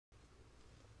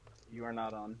You are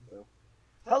not on, so.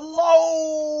 Hello!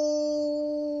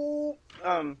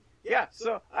 Yeah,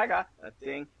 so I got a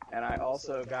thing, and I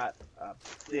also got a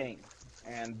thing.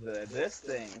 And this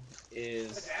thing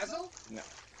is... A dazzle? No.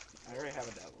 I already have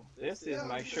a dazzle. This is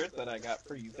my shirt that I got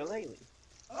for Yooka-Laylee.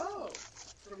 Oh,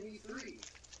 from E3.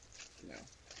 No.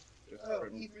 Just Oh,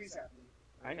 from... E3's happening.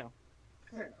 I know.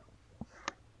 I know.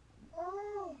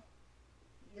 Oh.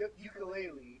 Yep,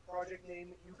 Yooka-Laylee. Project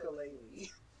name Yooka-Laylee.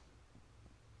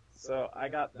 So I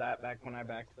got that back when I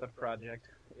backed the project.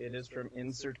 It is from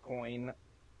Insert Coin,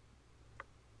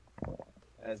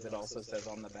 as it also says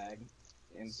on the bag.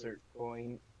 Insert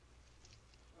Coin.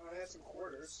 Oh, I have some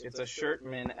quarters. It's a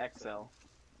Shirtman XL.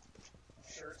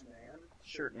 Shirt man.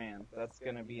 Shirtman. That's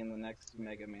gonna be in the next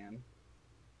Mega Man.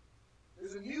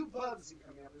 There's a new Bugsy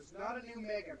coming up. There's not a new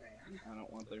Mega Man. I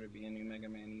don't want there to be a new Mega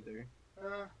Man either.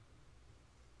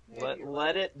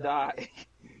 Let it die.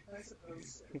 I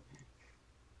suppose so.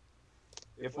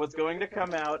 If what's going to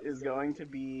come out is going to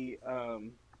be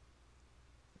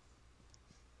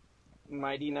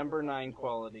Mighty Number 9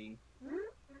 quality,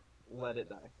 let it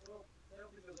die. Well, they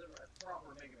don't think there's ever a proper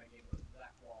Mega Man game with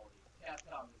that quality.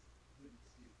 Capcom wouldn't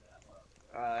stoop that low.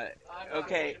 I'm not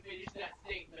Okay. going to finish that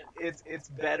statement. It's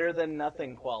better than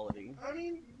nothing quality. I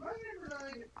mean, my number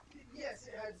 9, yes,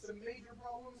 it had some major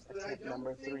problems, but I don't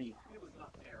Number think 3. It was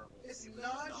not terrible. It's It was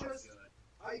not just- good.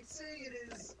 I'd say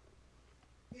it is.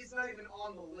 It's not even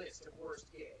on the list of worst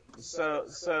games. So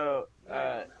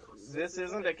this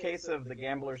isn't a case of the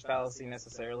gambler's fallacy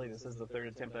necessarily. This is the third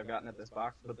attempt I've gotten at this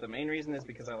box, but the main reason is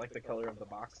because I like the color of the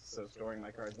box, so storing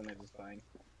my cards in it is fine.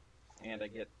 And I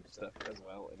get stuff as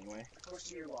well anyway. Push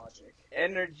to your logic.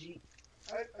 Energy.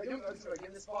 I don't know if I get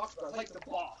in this box, but I like the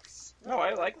box. No,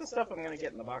 I like the stuff I'm going to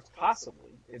get in the box,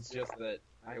 possibly. It's just that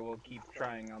I will keep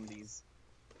trying on these,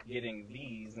 getting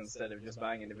these instead of just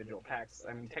buying individual packs.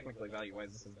 I mean, technically,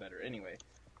 value-wise, this is better anyway.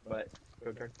 But,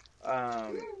 code card.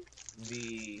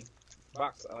 The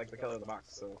box, I like the color of the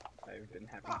box, so I've been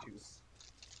happy to.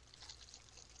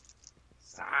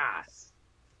 Sauce!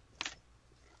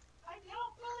 I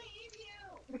don't believe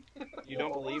you! You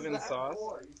don't believe in What was that sauce?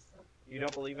 voice? You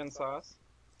don't believe in sauce?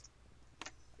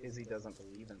 Izzy doesn't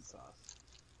believe in sauce.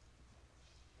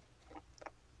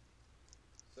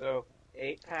 So,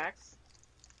 8 packs.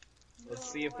 Let's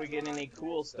see if we get any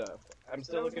cool stuff. I'm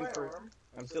still looking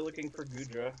for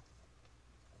Gudra.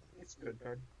 It's Good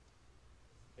card.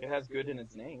 It has good in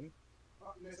its name.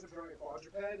 Mr. Throwing a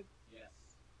quadruped. Yes.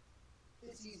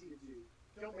 It's easy to do.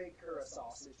 Don't make her a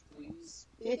sausage, please.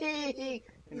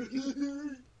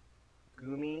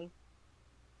 Gumi.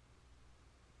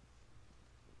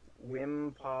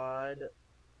 Wimpod.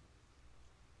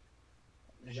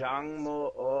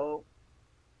 Zhangmo-o.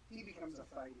 He becomes a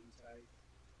fighting type.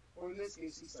 Or in this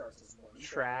case, he starts as one.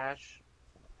 Trash.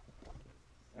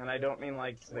 And I don't mean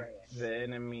like Trash. the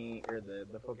enemy or the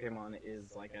Pokemon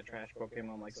is like a trash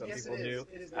Pokemon like some Yes, people it is. do.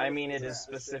 It is I mean it trash. is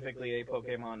specifically a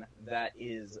Pokemon that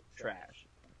is trash.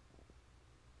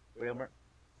 Wilmer?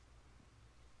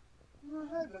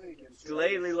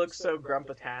 Laylee looks so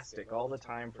grumpatastic all the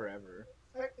time forever.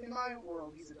 In my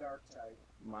world, he's a dark type.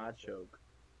 Machoke.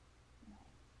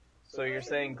 So you're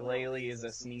saying Glalie is a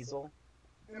Sneasel?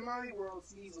 In my world,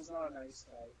 Sneasel's not a nice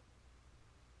type.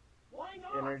 Why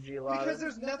not? Energy lot. Because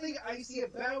there's nothing icy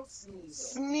about Sneasel.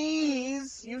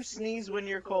 Sneeze! You sneeze when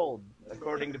you're cold,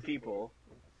 according to people.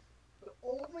 The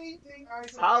only thing I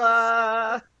saw.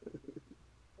 Holla!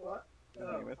 What? His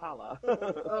name is Holla.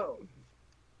 Oh.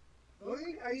 The only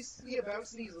thing I see about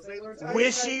Sneasel is they learn ice type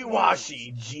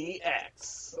Wishy-washy moves.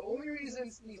 GX. The only reason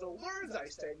Sneasel learns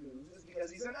ice type moves is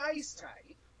because he's an ice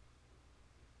type.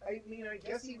 I mean, I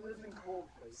guess he lives in cold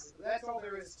places, but that's all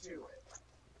there is to it.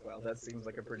 Well, that seems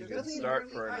like a pretty There's good nothing start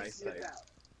really for an ice icy type. about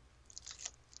it.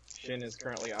 Shin is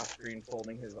currently off screen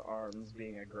folding his arms,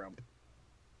 being a grump.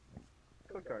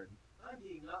 Code card. I'm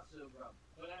being not so grump,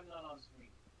 but I'm not on screen.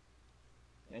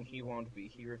 And he won't be.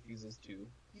 He refuses to.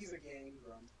 He's a gang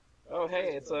grump. Oh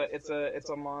hey, it's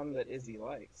a mon that Izzy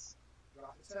likes.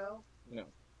 Gothitelle? No.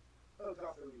 Oh,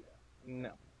 Gothorita.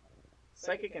 No.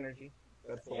 Psychic energy.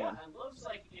 That's the Yeah, one. I love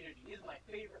Psychic Energy. It is my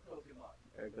favorite Pokemon.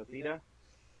 Gothita.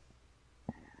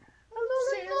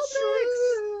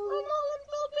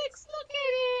 Look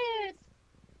at it!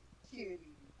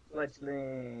 Kitty.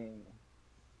 Fletchling.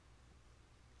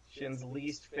 Shin's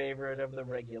least favorite of the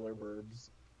regular burbs.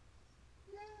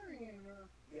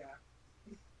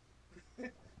 Yeah.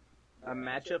 A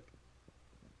matchup.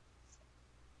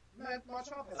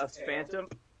 Machop has A a tail. phantom.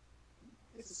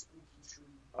 It's a spooky tree.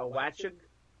 A Watchug.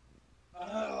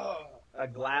 Oh. A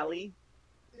Glalie.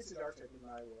 It's a dark type in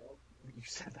my world. You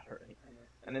said that already. I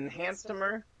know. An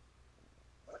Enhancemer.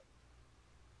 What?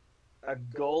 a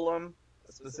golem,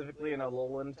 specifically an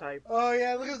Alolan type. Oh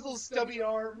yeah, look at his little stubby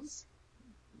arms.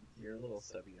 Your little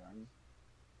stubby arms.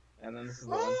 And then this is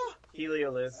the one. Oh,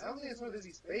 Heliolisk. I don't think it's one of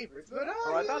Izzy's favorites, but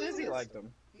Oh, I thought Izzy Heliolisk. liked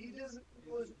them. He doesn't.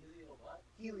 What?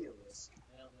 Heliolisk.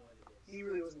 I don't know what it is. He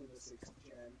really wasn't in the 6th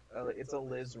gen. It's a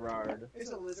Lizard.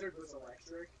 It's a lizard, but it's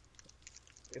electric.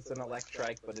 It's an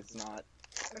Electrike, but it's not.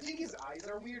 I think his eyes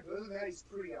are weird, but other than that, he's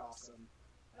pretty awesome.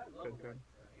 I love Good, it. good.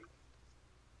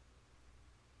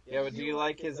 Yeah, but do you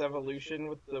like his evolution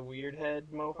with the weird head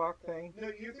mohawk thing? No,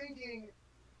 you're thinking.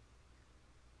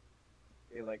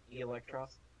 You like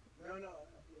Electros? No.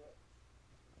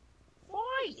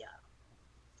 Fire!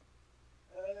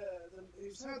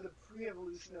 It's not the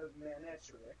pre-evolution of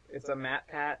Manectric. It's a Mat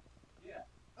Pat?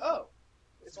 Oh!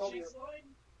 The It's called. Shinx line?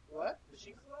 What? The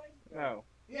Shinx line? No.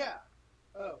 Yeah.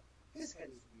 Oh. His head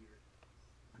is weird.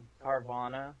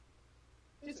 Carvana.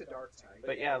 It's a dark type.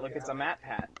 But yeah, look, it's a Mat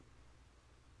Pat.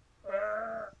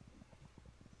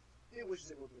 It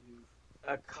wishes it would move.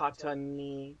 A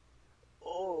Katani.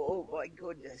 Oh my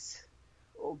goodness.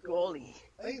 Oh golly.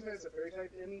 I think it's a fairy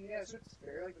type. I mean, yeah, so it's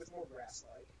fairy like, but it's more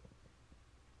grass-like.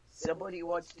 Somebody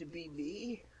wants to be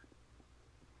me?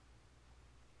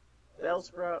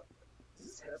 Bellsprout. Is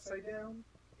his head upside down?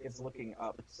 It's looking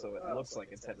up, so it Oh. looks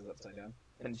like its head is upside down.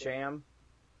 And Jam.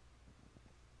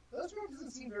 Bellsprout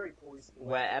doesn't seem very poisonous.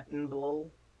 Weaponbull.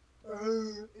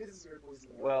 It is very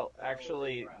poisonous. Well,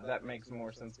 actually, that makes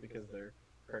more sense because they're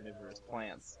carnivorous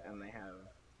plants, and they have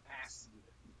Acid.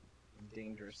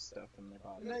 dangerous stuff in their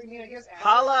body. And I mean, I guess acid.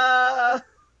 Holla!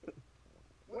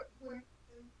 What? When,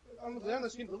 on the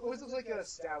screen, it always looks like a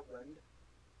Stoutland.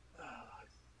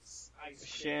 Ice cream.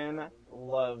 Shin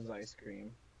loves ice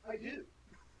cream, I do.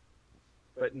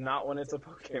 but not when it's a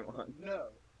Pokemon. No.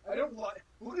 I don't like.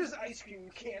 What is ice cream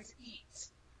you can't eat?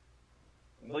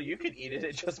 Well, you could eat it,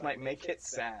 it just might make it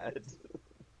sad.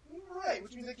 Right,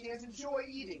 which means I can't enjoy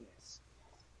eating it.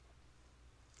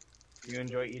 You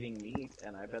enjoy eating meat,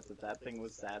 and I bet that thing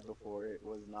was sad before it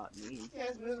was not meat.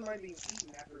 Yes, but it doesn't mind being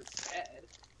eaten after it's dead.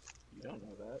 You don't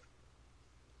know that.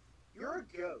 You're a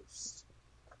ghost.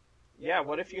 Yeah,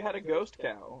 what if you had a ghost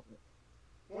cow?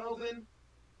 Well then.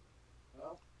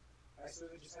 Well, I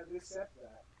sort of just had to accept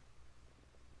that.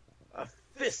 A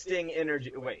fisting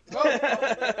energy. Wait. Hey.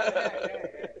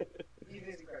 Even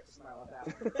Izzy cracked a smile at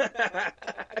that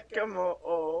one. Come on.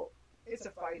 Oh. It's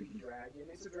a fighting dragon.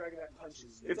 It's a dragon that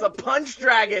punches you. It's a punch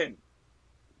dragon!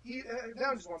 He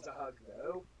now just wants a hug,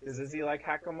 though. Is he like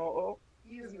Hakamo'o?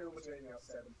 He doesn't know what's anything else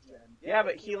 7th gen. Yeah,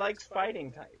 but he likes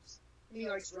fighting types. He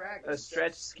likes dragons. A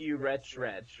stretch, skew, retch.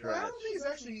 I don't think he's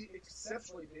actually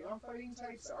exceptionally big on fighting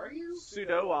types, are you?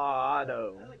 Pseudo-Ado.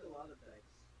 I like a lot of things.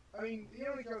 I mean, he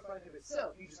only cares about fighting type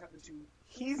itself. You just happen to.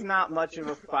 He's not much of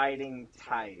a fighting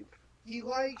type. He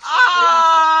likes.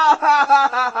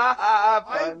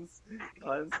 Puns.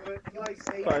 Puns. But he likes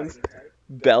a Puns. fighting type.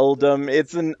 Beldum.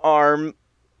 It's an arm.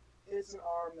 It's an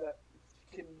arm that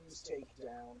can use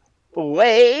takedown.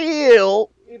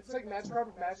 Whale. It's like Magikarp.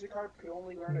 If Magikarp could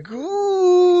only learn a.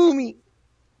 Goomy.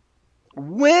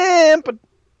 Wimp.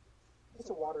 It's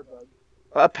a water bug.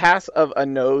 A pass of a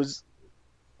nose.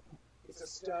 It's a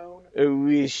stone. A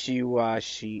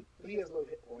wishy-washy. But he has low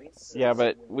hit points. Yeah,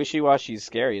 but wishy-washy's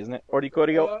scary, isn't it?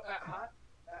 Orikorio.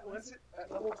 At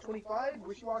level 25,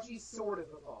 Wishy-Washy sort of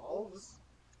evolves.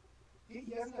 He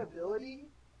has an ability,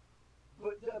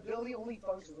 but the ability only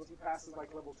functions once he passes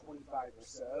like level 25 or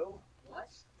so. What?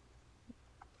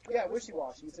 Yeah,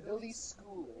 Wishy-Washy. Its ability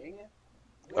schooling.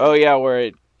 Oh yeah, where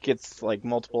it gets like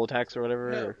multiple attacks or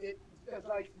whatever. No, or- it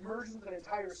like merges into an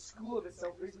entire school of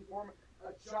itself, basically form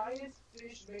a giant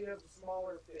fish made of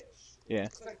smaller fish. Yeah.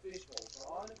 It's like fish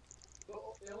Voltron. But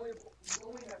you only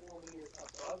have one when he is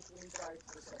above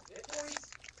 25% hit points,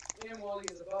 and while he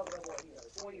is above level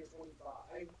 20 or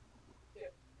 25,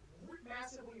 it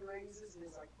massively raises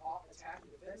his like off attack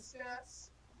and defense stats,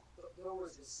 but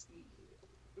lowers his speed.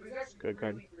 But he's actually Good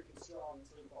card. really freaking strong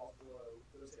until he falls below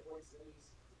those hit points, and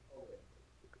he's okay.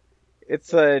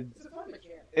 It's a It's a fun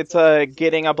mechanic. it's a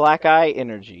getting a black eye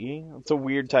energy. It's a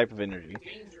weird type of energy.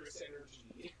 Dangerous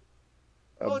energy.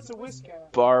 A Oh, it's a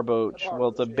Whiscash. Barboach. Well,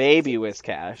 it's a baby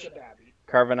Whiscash. It's a babby.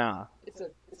 Carvana. That's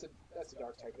a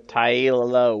dark type.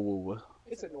 Tylo.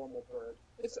 It's a normal bird.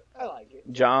 I like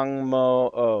it.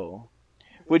 Jangmo-O.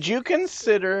 Would you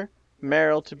consider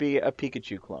Meryl to be a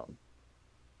Pikachu clone?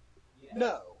 Yeah.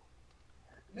 No.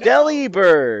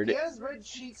 Delibird. He has red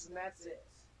cheeks and that's it.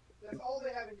 That's all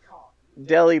they have in common.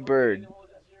 Delibird. You know what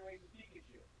that generates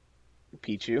Pikachu?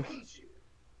 Pichu. Pichu.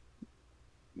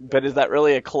 But is that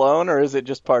really a clone, or is it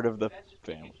just part of the That's just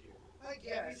family? Pikachu. I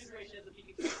Every guess. generation has a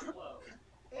Pikachu flow.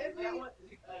 Every That one,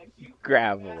 cute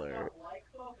Graveler. like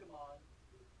Pokemon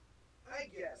I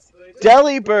guess, but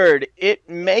Delibird. It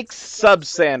makes sub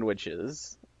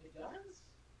sandwiches. It does?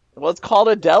 Well, it's called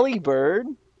a Delibird.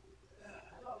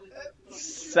 I thought it was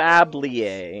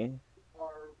Sablier. are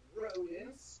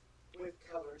rodents with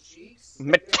colored cheeks.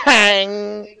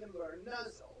 Matang. They can learn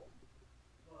nuzzle.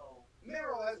 well,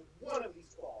 Meryl has one of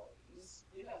these qualities.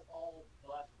 it has all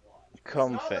but one. It's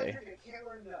not Comfey. electric, it can't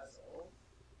learn nuzzle.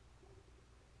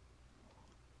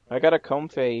 I got a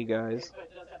Comfey, you guys. But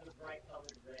it does have the bright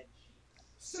colored red cheeks.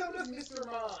 So does Mr.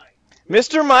 Mime.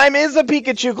 Mr. Mime is a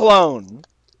Pikachu clone.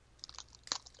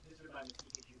 This reminds me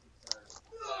of Pikachu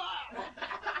confirmed.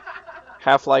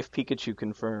 Half-Life Pikachu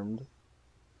confirmed.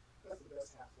 That's the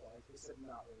best Half-Life, except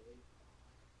not really.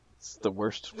 It's the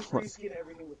worst Just one. reskin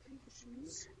everything with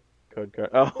Pikachus. Code card.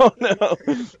 Oh no!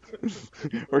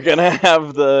 We're gonna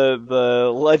have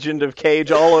the Legend of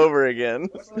Cage all over again.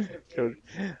 What's Legend of Code-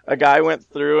 Cage? A guy went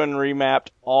through and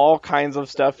remapped all kinds of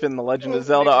stuff in the Legend of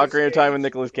Zelda: Nicolas Ocarina of Time Cage. with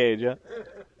Nicolas Cage. Yeah.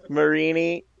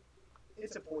 Marini.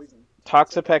 It's a poison.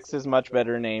 Toxapex is much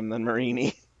better name than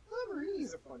Marini. Oh,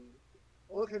 Marini's a funny.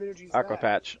 What kind of energy is Aqua that?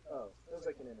 Patch. Oh, that was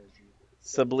like an energy.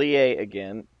 Sablier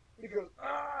again. It goes,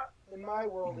 ah! In my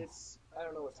world, it's, I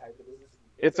don't know what type it is.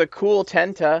 It's a cool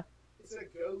Tenta. It's a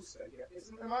ghost, I guess.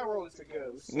 In my world, it's a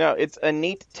ghost. No, it's a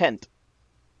neat tent.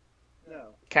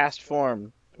 No. Cast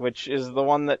form, which is the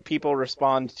one that people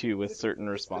respond to with certain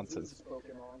responses. It's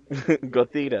the Pokemon.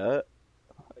 Gothita,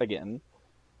 again.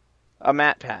 A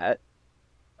Matpat.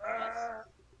 Ah!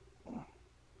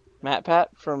 Matpat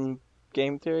from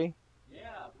Game Theory? Yeah.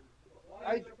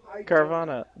 I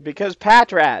Carvana. Because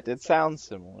Patrat, it sounds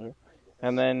similar.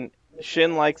 And then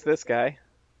Shin likes this guy.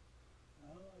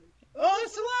 Oh,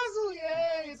 it's a Lazzle!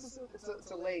 Yay!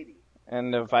 It's a lady.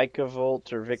 And a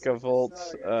Vikavolt or Vikavolt,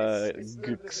 It's the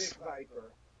Gooks. Vic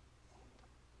Viper.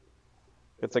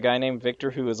 It's a guy named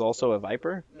Victor who is also a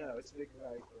Viper? No, it's Vic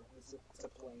Viper. It's a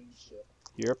plane ship.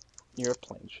 You're a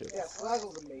plane ship. Yeah,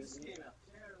 Lazzle's This amazing. came out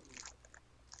terribly.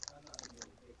 I'm not gonna be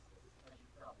able to fix this. I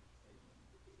should probably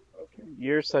fix it. Okay.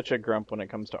 You're such a grump when it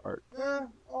comes to art.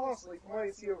 Honestly, from what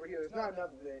I see over here, there's not enough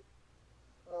of it.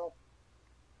 Well,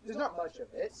 there's not much of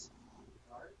it.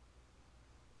 Art?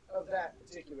 Of that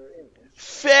particular image.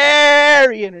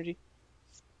 Fairy energy.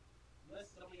 Unless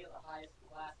somebody has the highest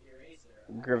class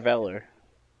eraser. Graveler.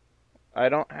 I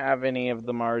don't have any of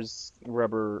the Mars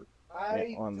rubber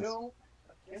I on this. don't.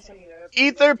 I guess I mean,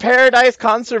 Ether Paradise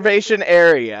Conservation I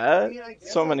Area. mean, I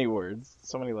guess So I- many words.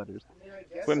 So many letters. I mean, I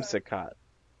guess Whimsicott.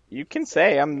 You can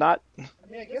say I'm not.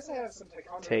 I guess I have some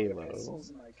tachometer Talo. pencils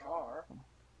in my car.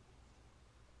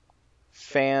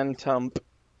 Phantump.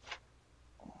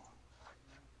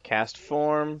 Cast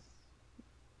form.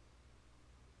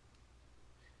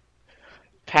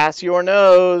 Pass your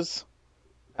nose.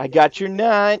 I got your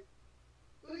nut.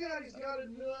 Look at that, he's got a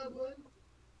nub one.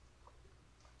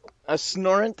 A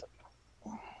Snorant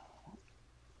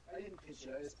I didn't pitch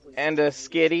it, I just placed and it. a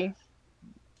Skitty.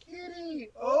 Kitty!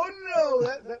 Oh no!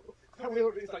 That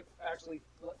wheel is like actually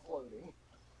floating.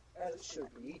 As it should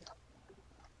be.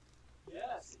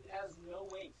 Yes, it has no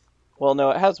weight. Well,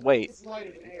 no, it has weight. It's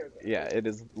lighter than air though. Yeah, it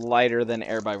is lighter than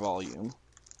air by volume.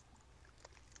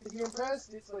 If you're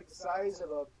impressed, it's like the size of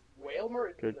a whale mer.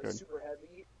 It'd be Good, like good. super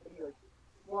heavy. It'd be like,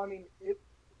 well, I mean, it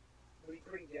would be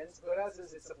pretty dense, but as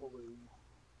is, it's a balloon.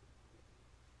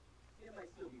 It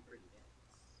might still be pretty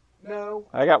dense. No.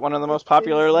 I got one of the most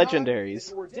popular It's not- legendaries.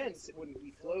 If it were dense, it wouldn't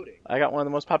be floating. I got one of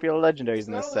the most popular legendaries It's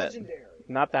in not this a set. legendary.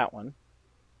 Not that one.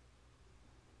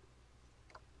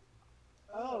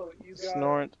 Oh, you got.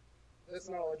 Snorant. That's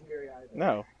not a legendary either.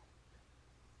 No.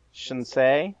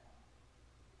 Shinsei.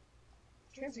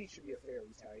 Chansey should be a fairy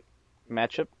type.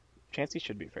 Matchup. Chansey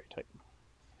should be fairy type.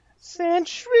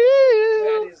 Sandshrew.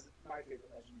 That is my favorite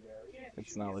legendary.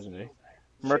 It's not legendary.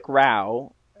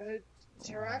 Murkrow.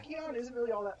 Terrakion isn't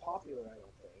really all that popular, I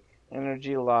don't think.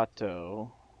 Energy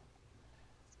Lotto.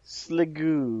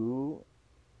 Sligoo.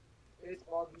 It's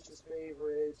Bogbeach's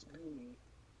favorite. Goomy.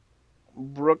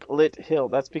 Brooklit Hill.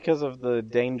 That's because of the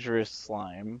dangerous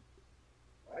slime.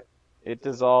 What? It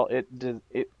does all. It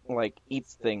like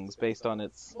eats things based on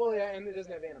its Well, yeah, and it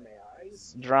doesn't have anime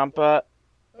eyes. Drampa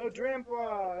Oh,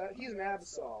 Drampa, he's an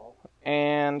Absol.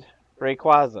 and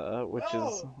Rayquaza, which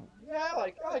is Yeah, I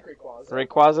like Rayquaza.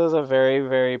 Rayquaza is a very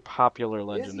very popular Is he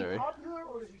legendary. popular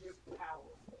or is he just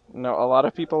powerful? No, a lot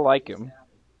of people like him.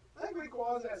 I think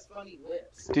Rayquaza has funny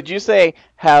lips. Did you say,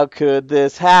 "How could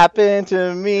this happen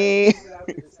to me"? How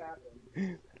did this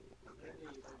happen?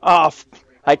 Oh,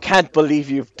 I can't believe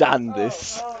you've done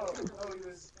this. Oh, he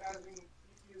was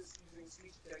using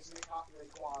speech text to copy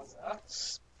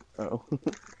Rayquaza. Oh.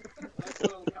 I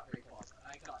still got Rayquaza.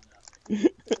 I got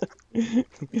nothing.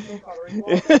 Still coloring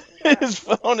water. His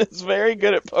phone is very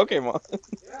good at Pokemon.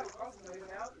 Yeah, Ross's not even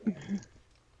out yet.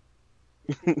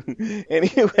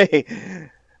 Anyway,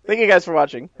 thank you guys for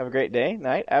watching. Have a great day,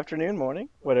 night, afternoon, morning,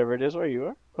 whatever it is where you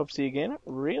are. Hope to see you again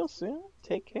real soon.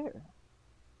 Take care.